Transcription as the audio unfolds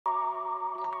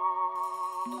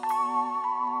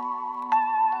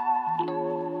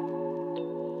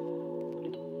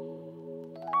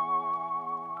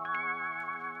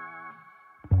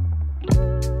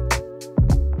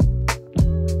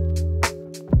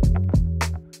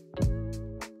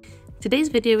Today's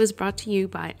video is brought to you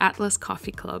by Atlas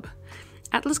Coffee Club.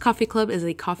 Atlas Coffee Club is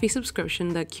a coffee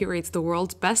subscription that curates the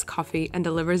world's best coffee and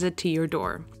delivers it to your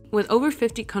door. With over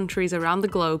 50 countries around the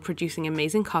globe producing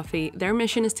amazing coffee, their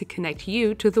mission is to connect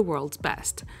you to the world's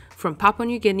best. From Papua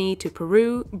New Guinea to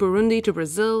Peru, Burundi to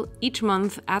Brazil, each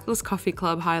month Atlas Coffee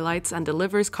Club highlights and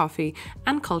delivers coffee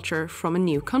and culture from a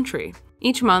new country.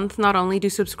 Each month, not only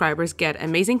do subscribers get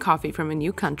amazing coffee from a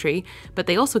new country, but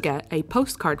they also get a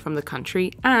postcard from the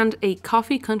country and a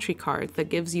coffee country card that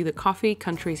gives you the coffee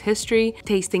country's history,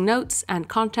 tasting notes, and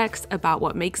context about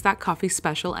what makes that coffee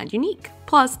special and unique.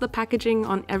 Plus, the packaging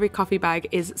on every coffee bag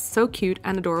is so cute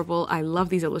and adorable. I love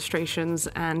these illustrations,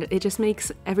 and it just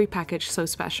makes every package so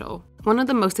special. One of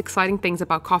the most exciting things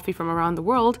about coffee from around the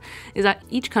world is that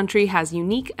each country has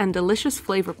unique and delicious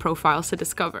flavor profiles to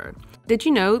discover. Did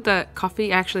you know that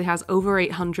coffee actually has over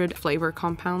 800 flavor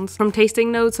compounds? From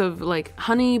tasting notes of like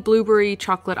honey, blueberry,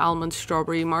 chocolate, almond,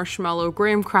 strawberry, marshmallow,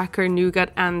 graham cracker,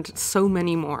 nougat, and so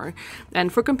many more.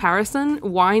 And for comparison,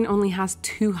 wine only has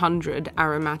 200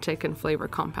 aromatic and flavor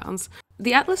compounds.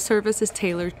 The Atlas service is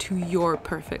tailored to your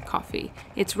perfect coffee.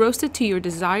 It's roasted to your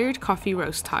desired coffee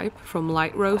roast type, from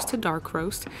light roast to dark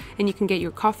roast, and you can get your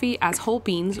coffee as whole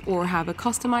beans or have a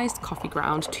customized coffee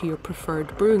ground to your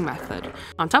preferred brewing method.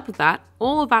 On top of that,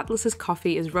 all of Atlas's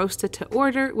coffee is roasted to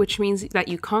order, which means that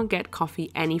you can't get coffee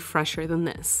any fresher than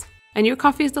this. And your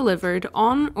coffee is delivered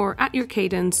on or at your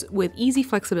cadence with easy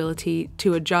flexibility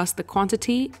to adjust the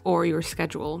quantity or your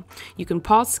schedule. You can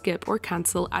pause, skip, or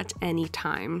cancel at any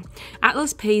time.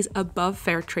 Atlas pays above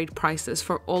fair trade prices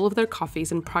for all of their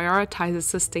coffees and prioritizes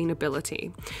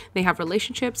sustainability. They have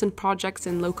relationships and projects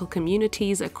in local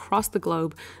communities across the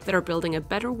globe that are building a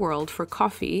better world for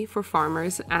coffee for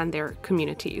farmers and their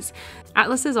communities.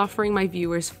 Atlas is offering my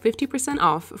viewers 50%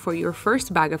 off for your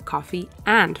first bag of coffee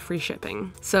and free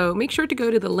shipping. So make sure to go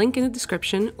to the link in the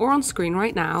description or on screen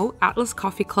right now,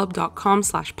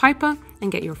 atlascoffeeclub.com/pipa,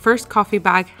 and get your first coffee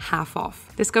bag half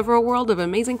off. Discover a world of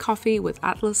amazing coffee with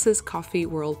Atlas's Coffee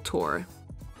World Tour.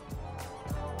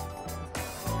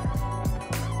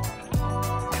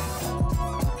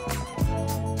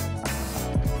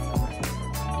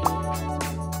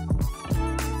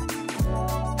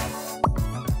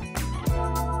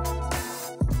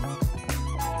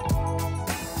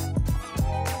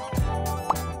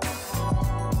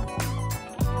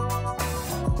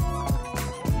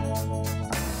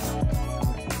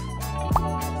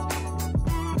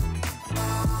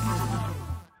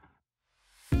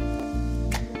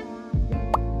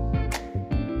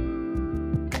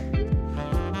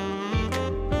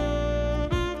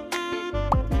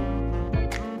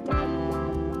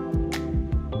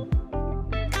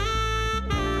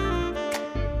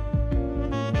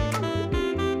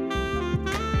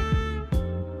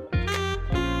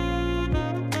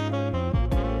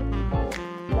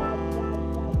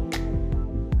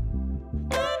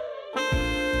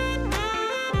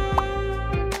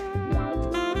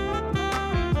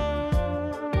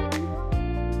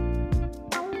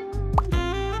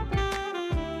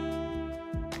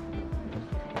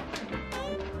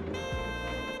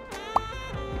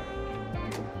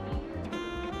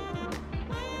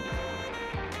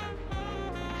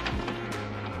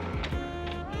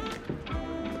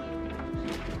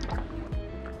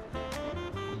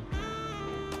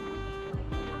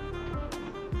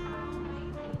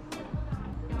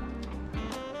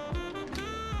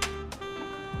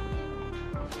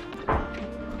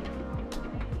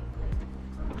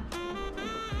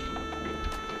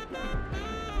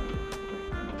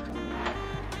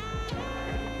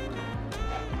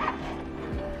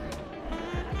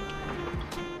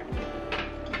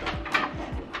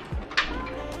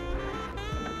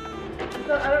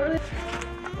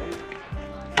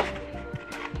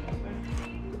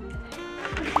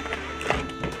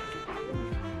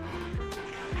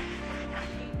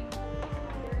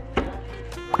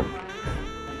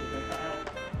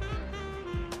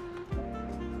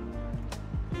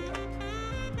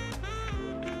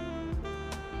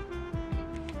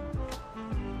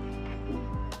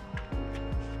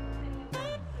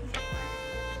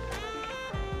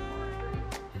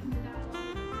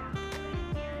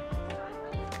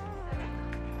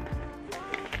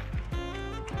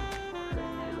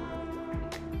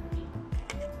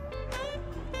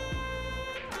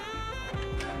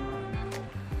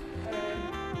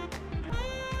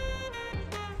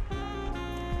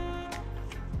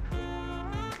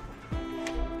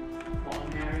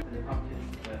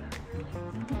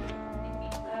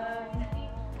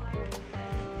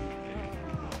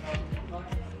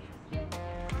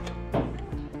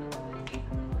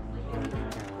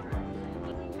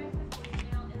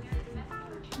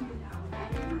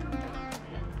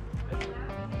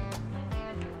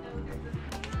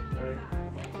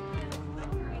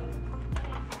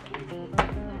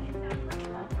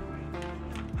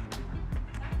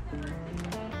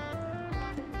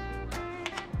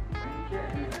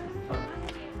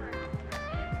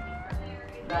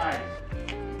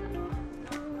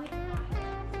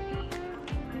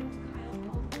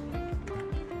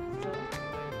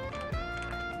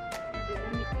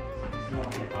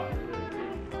 Oh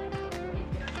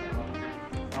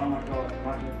my God,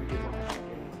 imagine if we did one.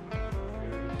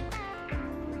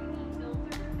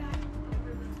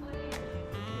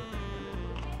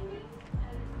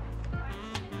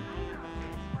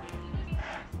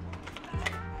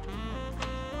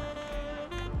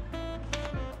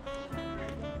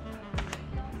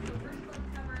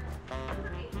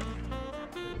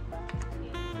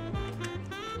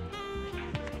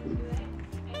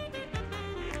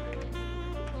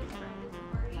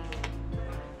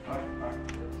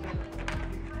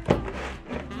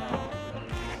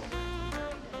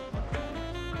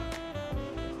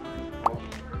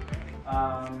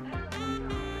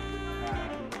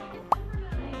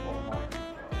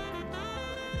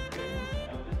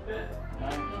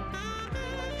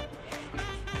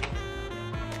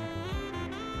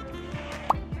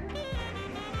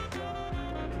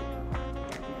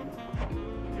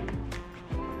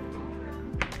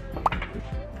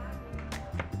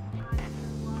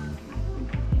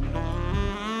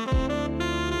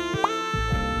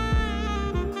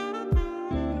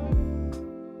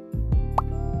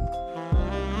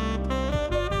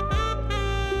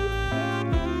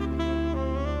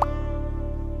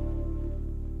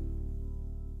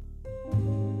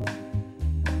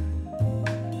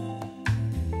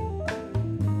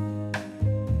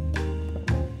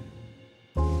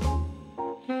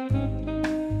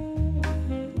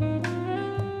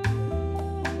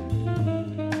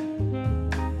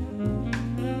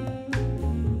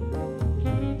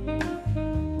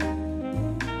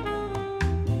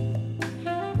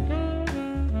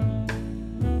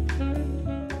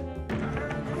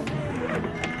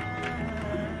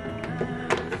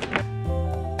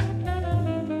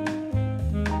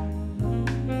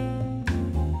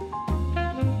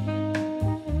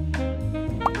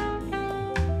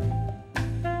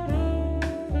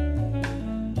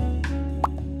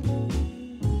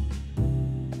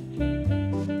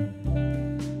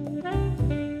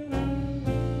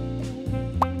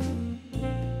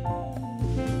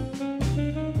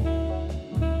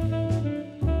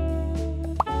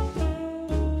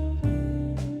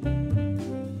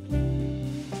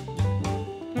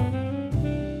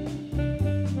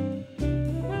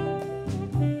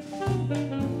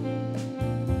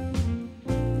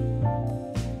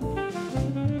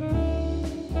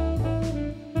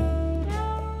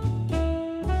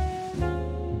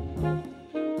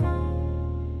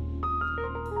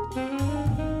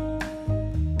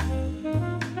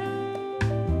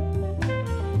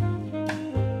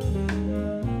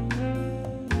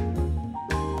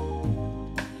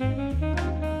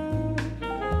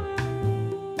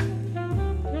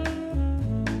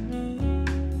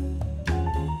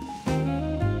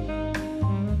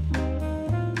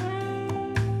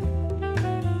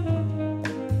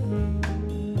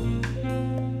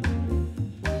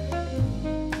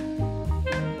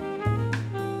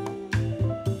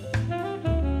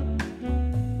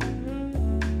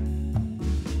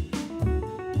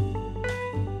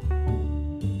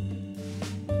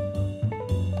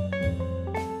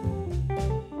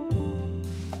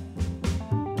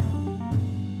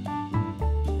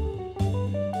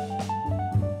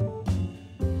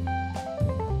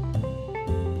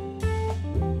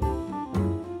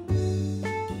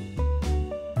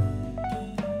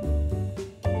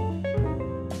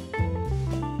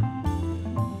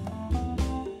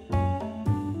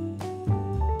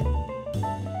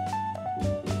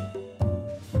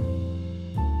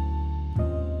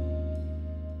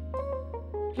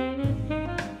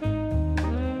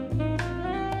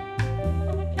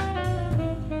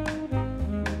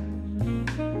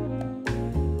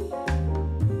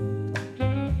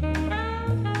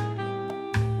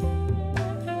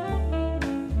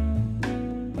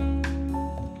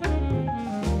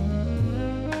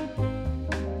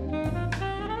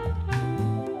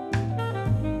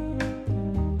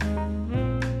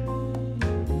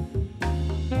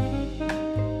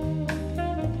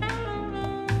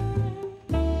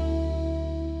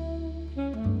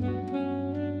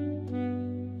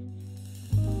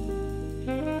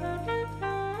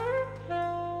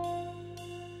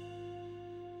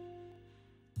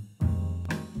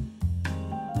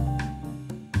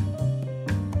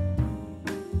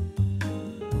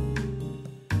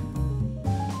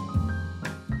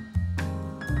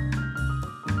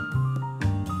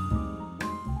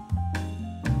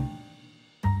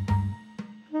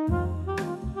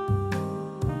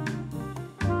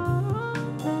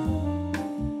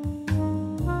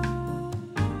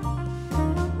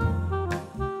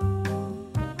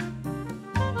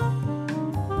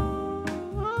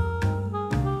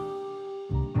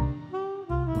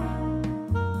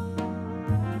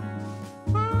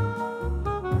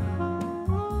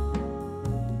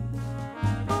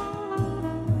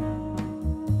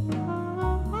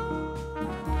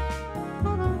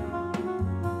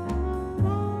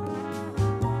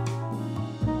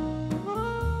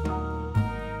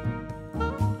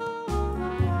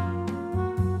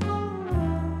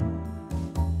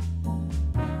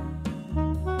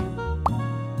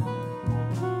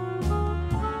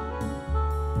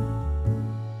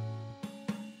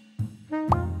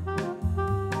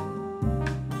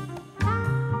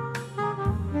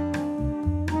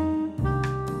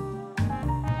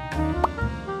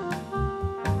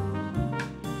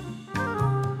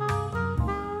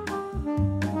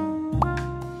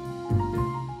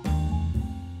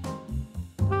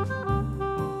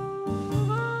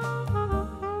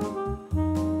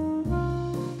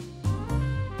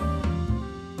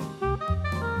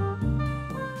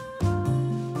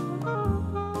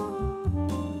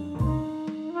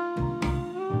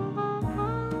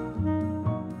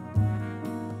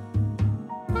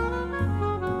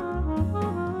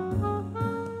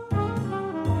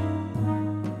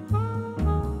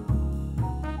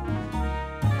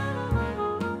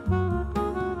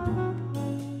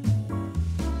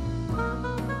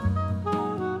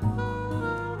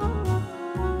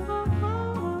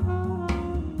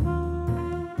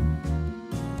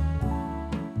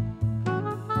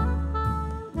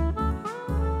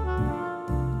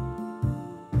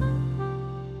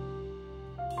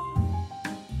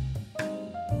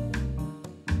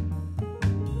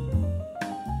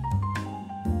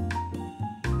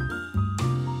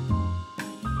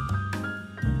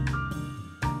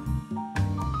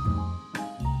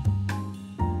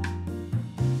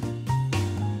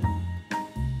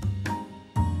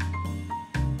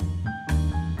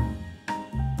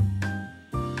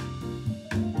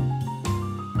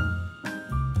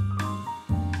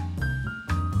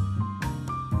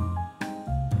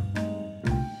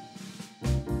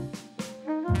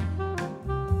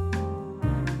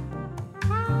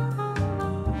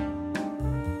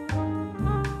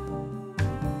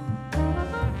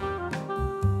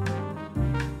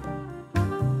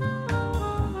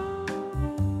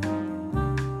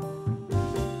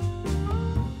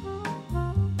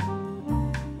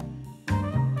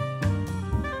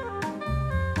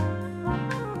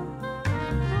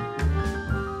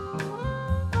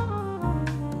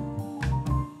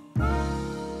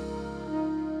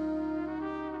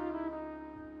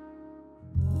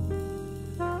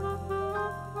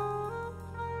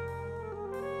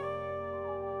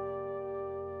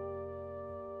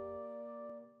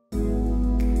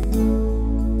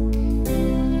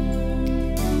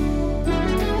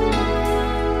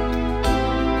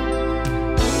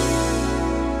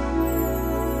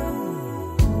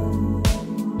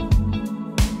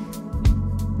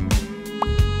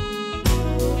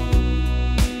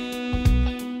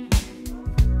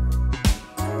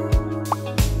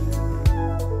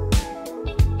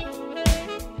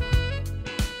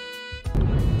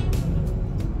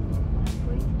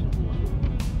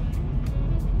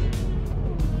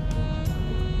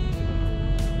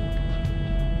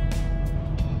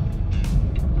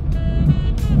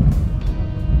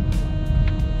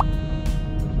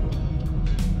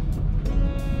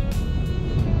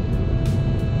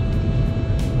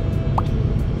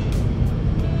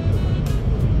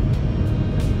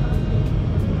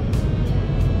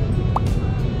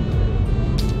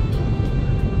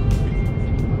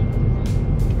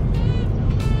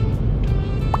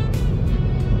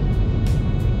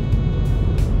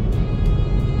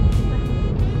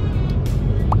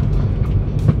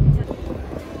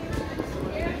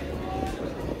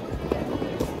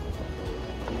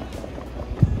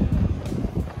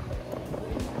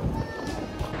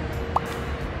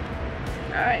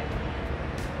 Alright.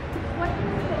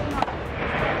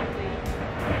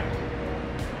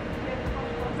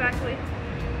 Exactly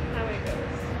how it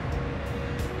goes.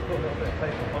 Put a little bit of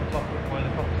paper on top of where the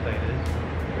coffee stain is,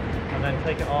 and then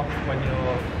take it off when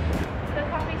you're... The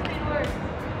coffee stain works.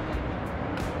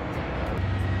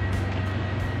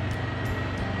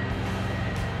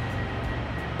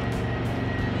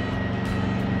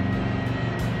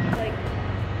 Like,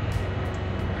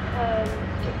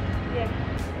 yeah.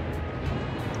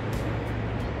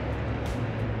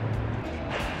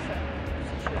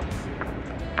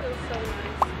 Feels so nice.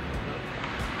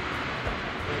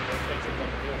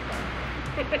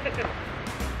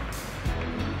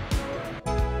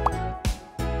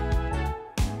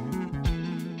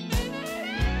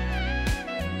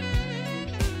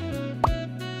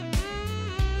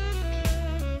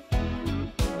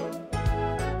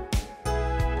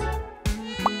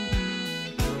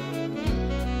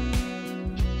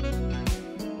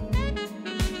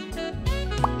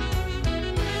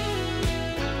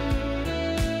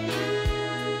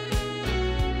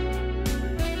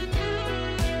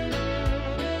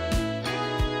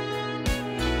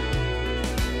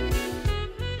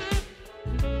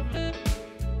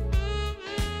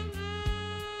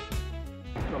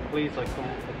 Please like come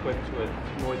equipped with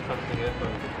noise cancelling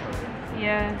earphones.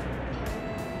 Yeah.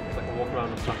 It's like a walk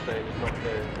around on Saturday, just not do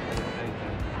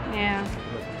anything. Yeah.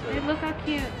 Hey, look how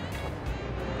cute.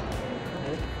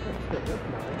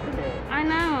 I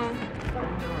know.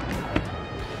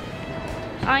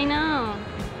 I know.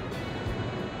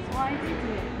 Why did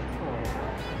it?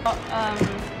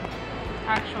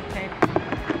 Actual tape.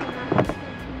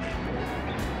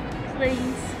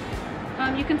 Please.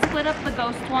 You can split up the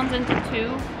ghost ones into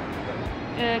two.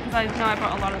 Because I know I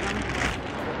brought a lot of them.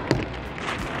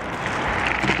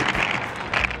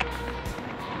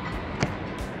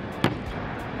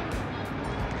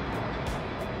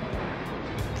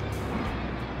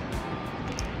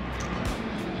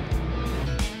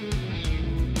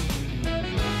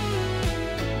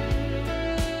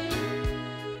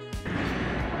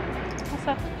 What's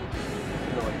up?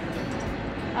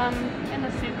 In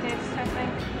the suitcase, I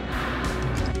think.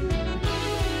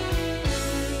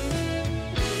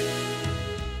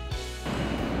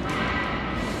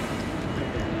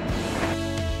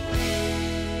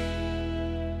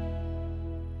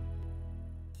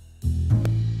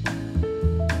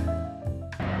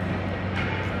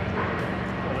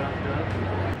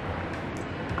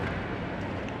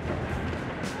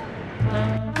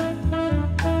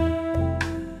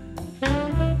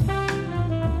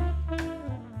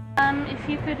 If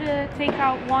you could take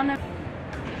out one of...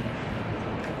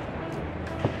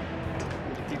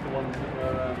 Keep the ones that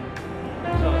were...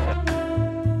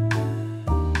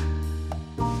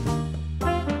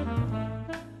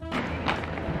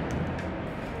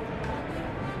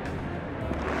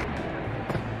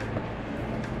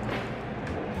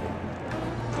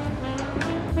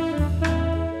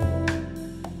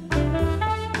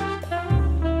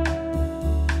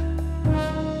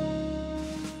 I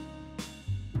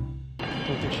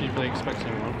don't think she really expects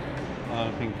anyone.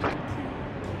 I think...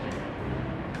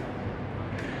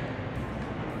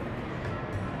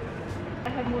 I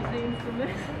have more zooms than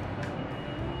this.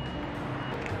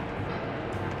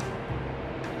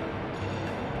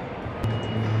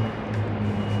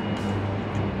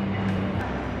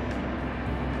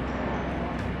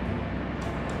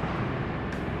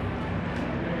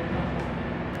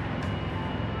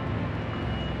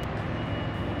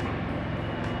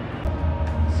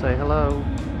 Say hello.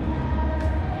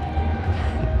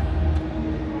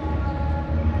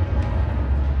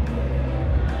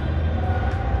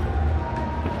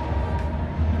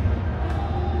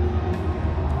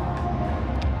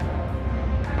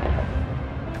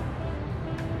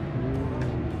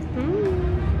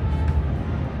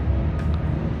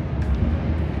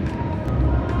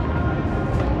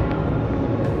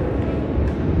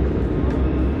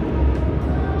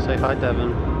 Say hi,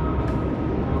 Devon.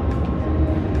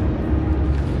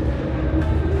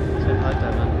 Say hi,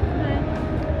 Devon.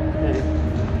 Hey.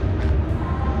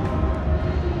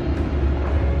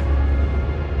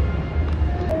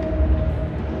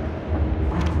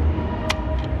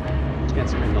 Let's get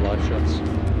some in the live shots.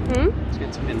 Let's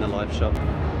get some in the live shot.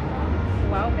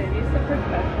 Wow, baby, it's a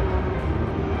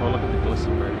professional. Oh, look at the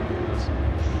glisten, baby.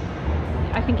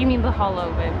 I think you mean the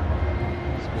hollow, babe.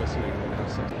 It's glistening.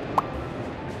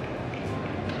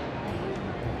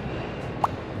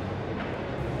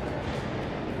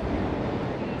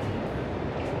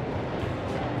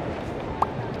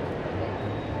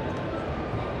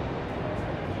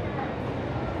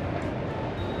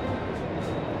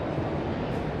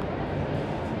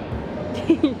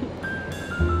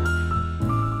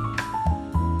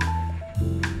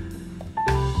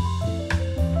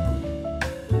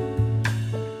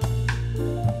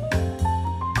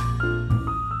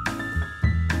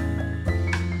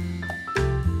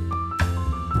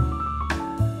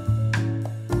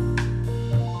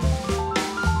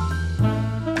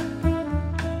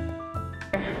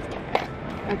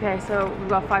 Okay, so we've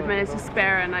got 5 minutes to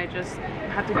spare and I just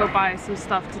had to go buy some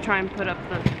stuff to try and put up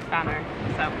the banner.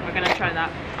 So we're gonna try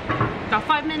that. Got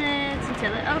 5 minutes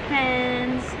until it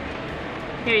opens.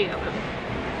 Here you go.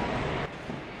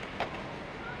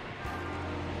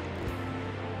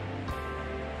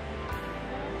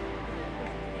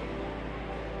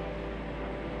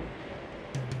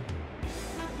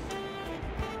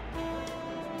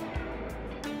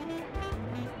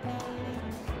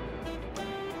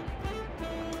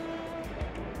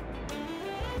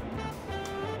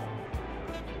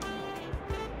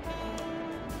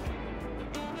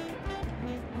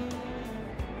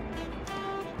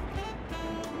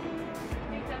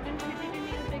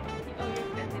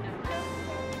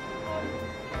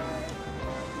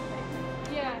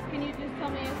 Can you just tell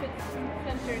me if it's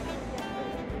centered?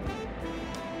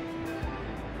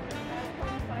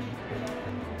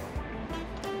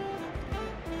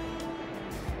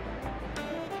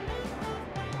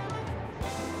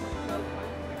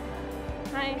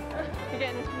 Hi. You're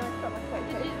getting this nice shot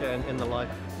like that. Yeah, in the live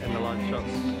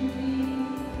shots.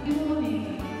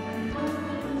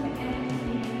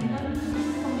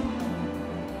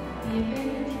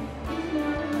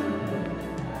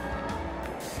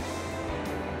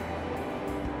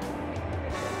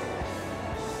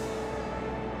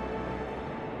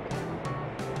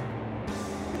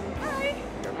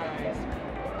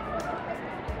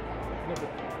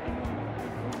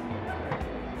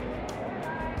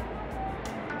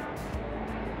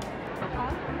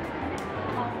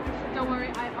 Don't worry,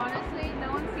 I honestly, no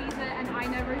one sees it and I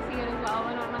never see it as well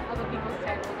and on other people's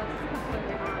tables. That's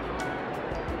completely normal.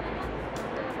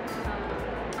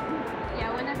 Yeah,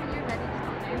 whenever you're ready, just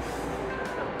let me know.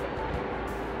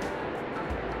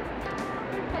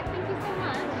 Thank you so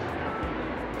much.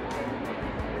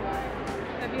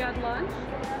 Have you had lunch?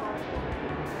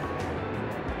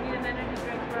 Need an energy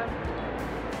drink, bro.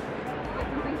 Get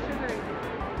something sugary.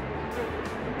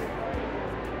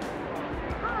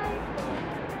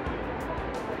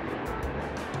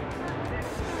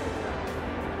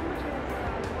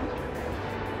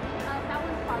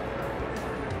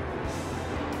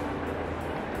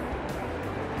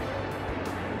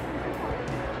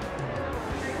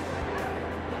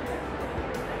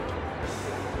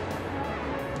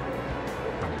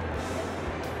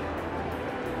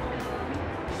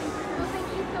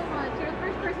 You're the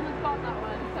first person to spot that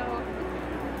one, so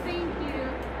thank you.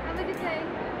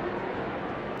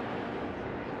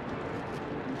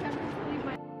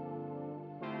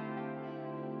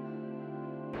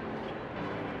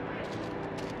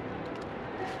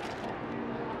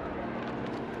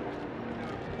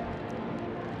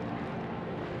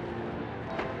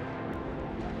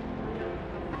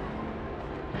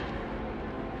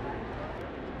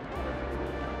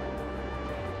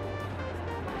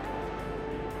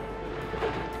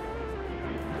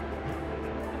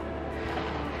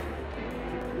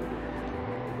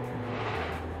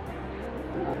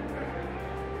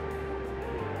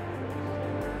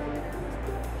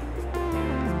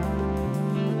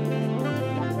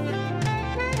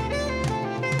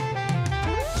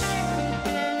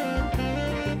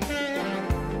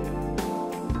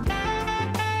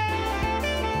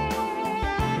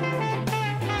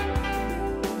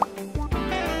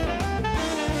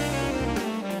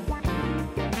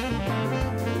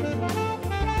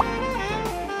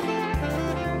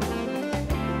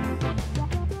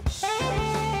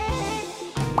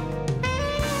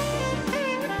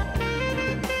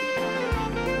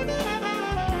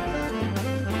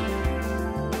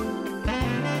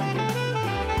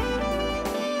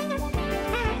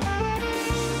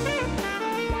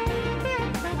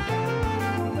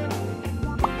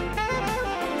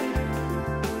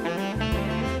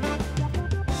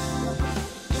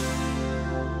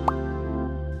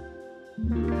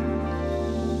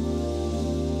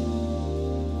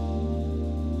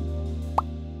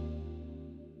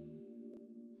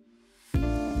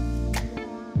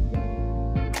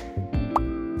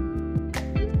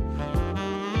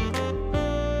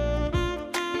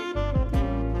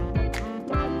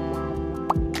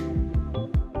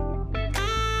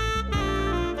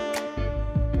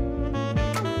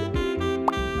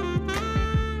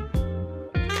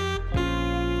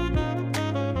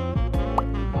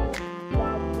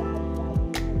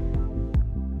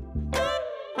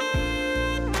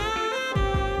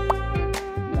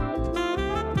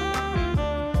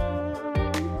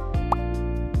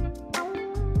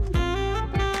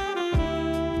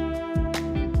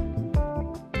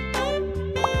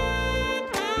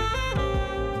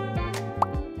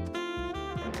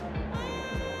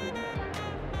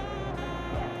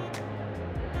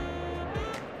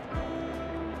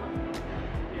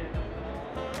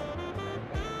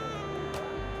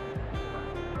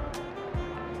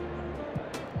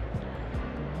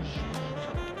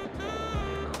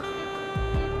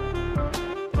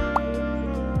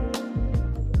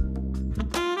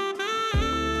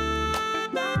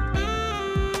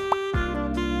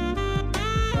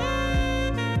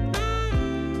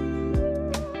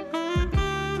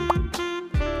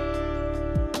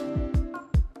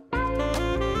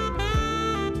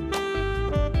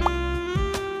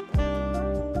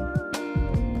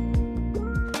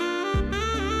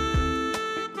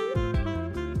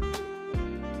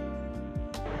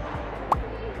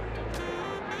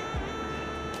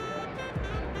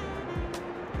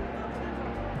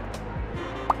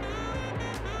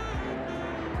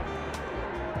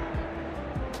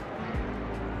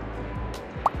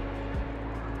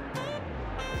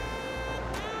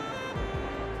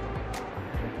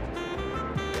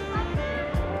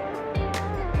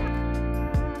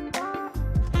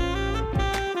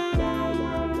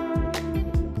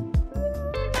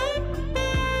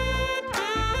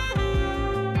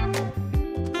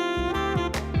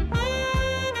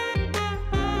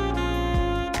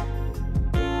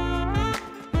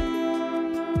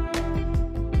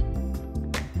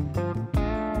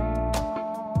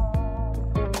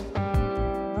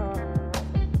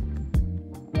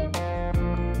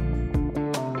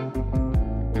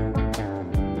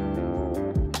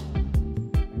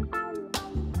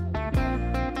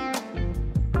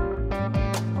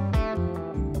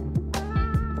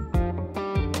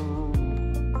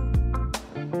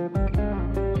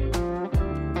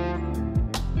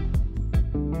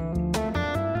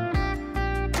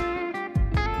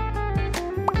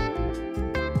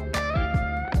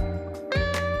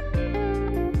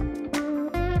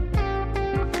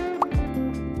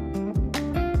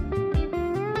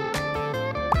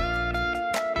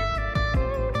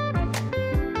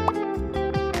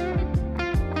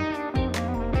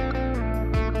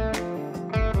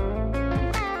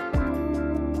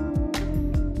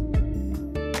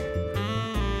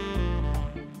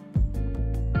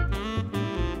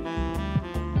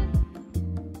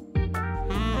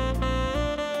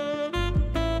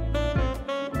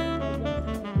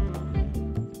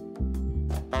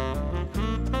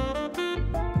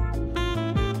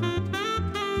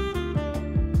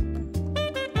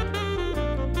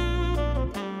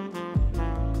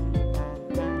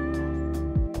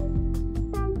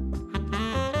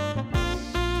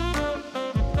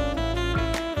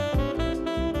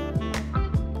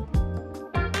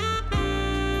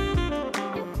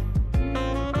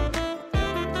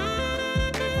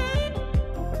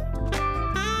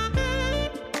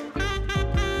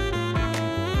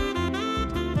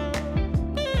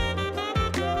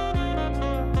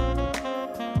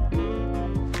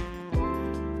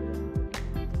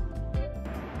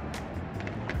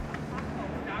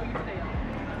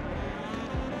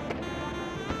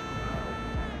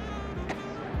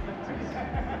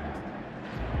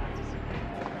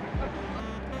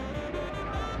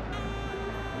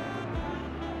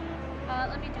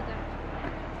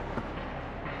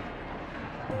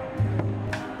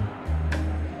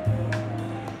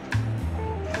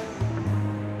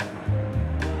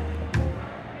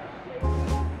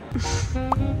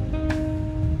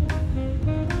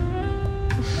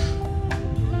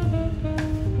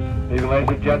 ladies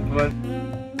and gentlemen.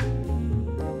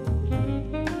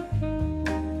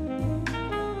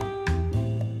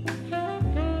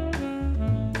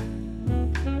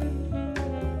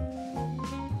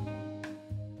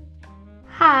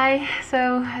 Hi,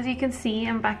 so as you can see,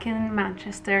 I'm back in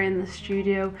Manchester in the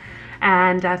studio,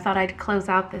 and I thought I'd close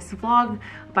out this vlog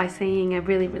by saying a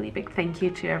really big thank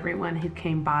you to everyone who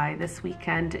came by this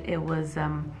weekend. It was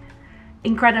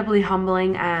incredibly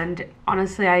humbling, and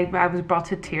honestly I was brought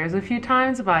to tears a few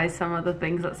times by some of the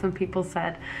things that some people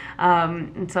said,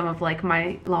 and some of like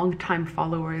my longtime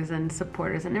followers and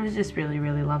supporters, and it was just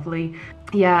really lovely.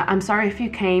 Yeah, I'm sorry if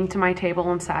you came to my table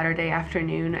on Saturday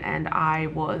afternoon and I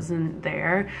wasn't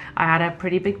there. I had a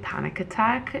pretty big panic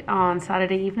attack on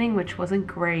Saturday evening, which wasn't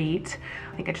great.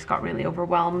 I think I just got really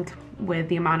overwhelmed with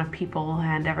the amount of people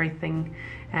and everything,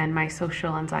 and my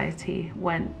social anxiety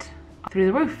went through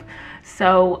the roof.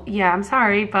 So yeah, I'm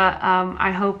sorry, but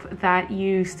I hope that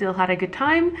you still had a good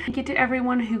time. Thank you to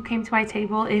everyone who came to my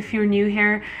table. If you're new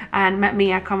here and met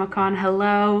me at Comic-Con,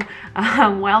 hello,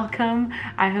 welcome.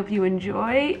 I hope you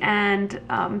enjoy, and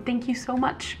thank you so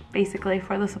much basically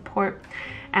for the support.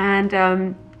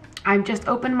 And I've just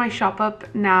opened my shop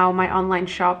up now, my online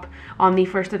shop, on the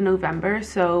 1st of November.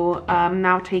 So I'm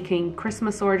now taking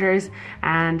Christmas orders,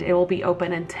 and it will be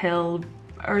open until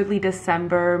early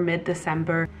December,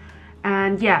 mid-December.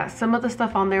 And yeah, some of the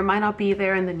stuff on there might not be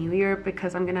there in the new year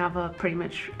because I'm gonna have a pretty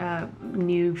much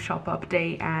new shop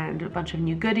update and a bunch of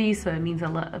new goodies, so it means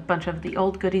a bunch of the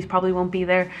old goodies probably won't be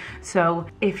there. So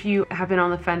if you have been on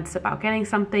the fence about getting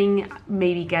something,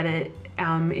 maybe get it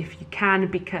if you can,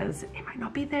 because it might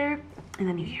not be there in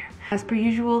the new year. As per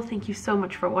usual, thank you so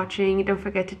much for watching. Don't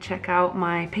forget to check out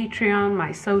my Patreon,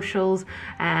 my socials,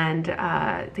 and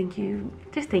thank you,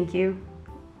 just thank you.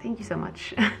 Thank you so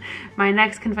much. My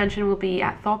next convention will be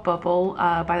at Thought Bubble.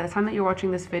 By the time that you're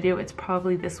watching this video, it's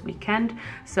probably this weekend.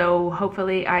 So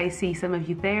hopefully I see some of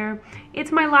you there.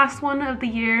 It's my last one of the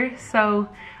year, so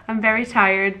I'm very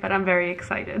tired, but I'm very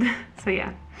excited. So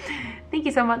yeah, thank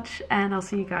you so much, and I'll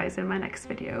see you guys in my next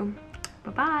video.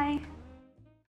 Bye-bye.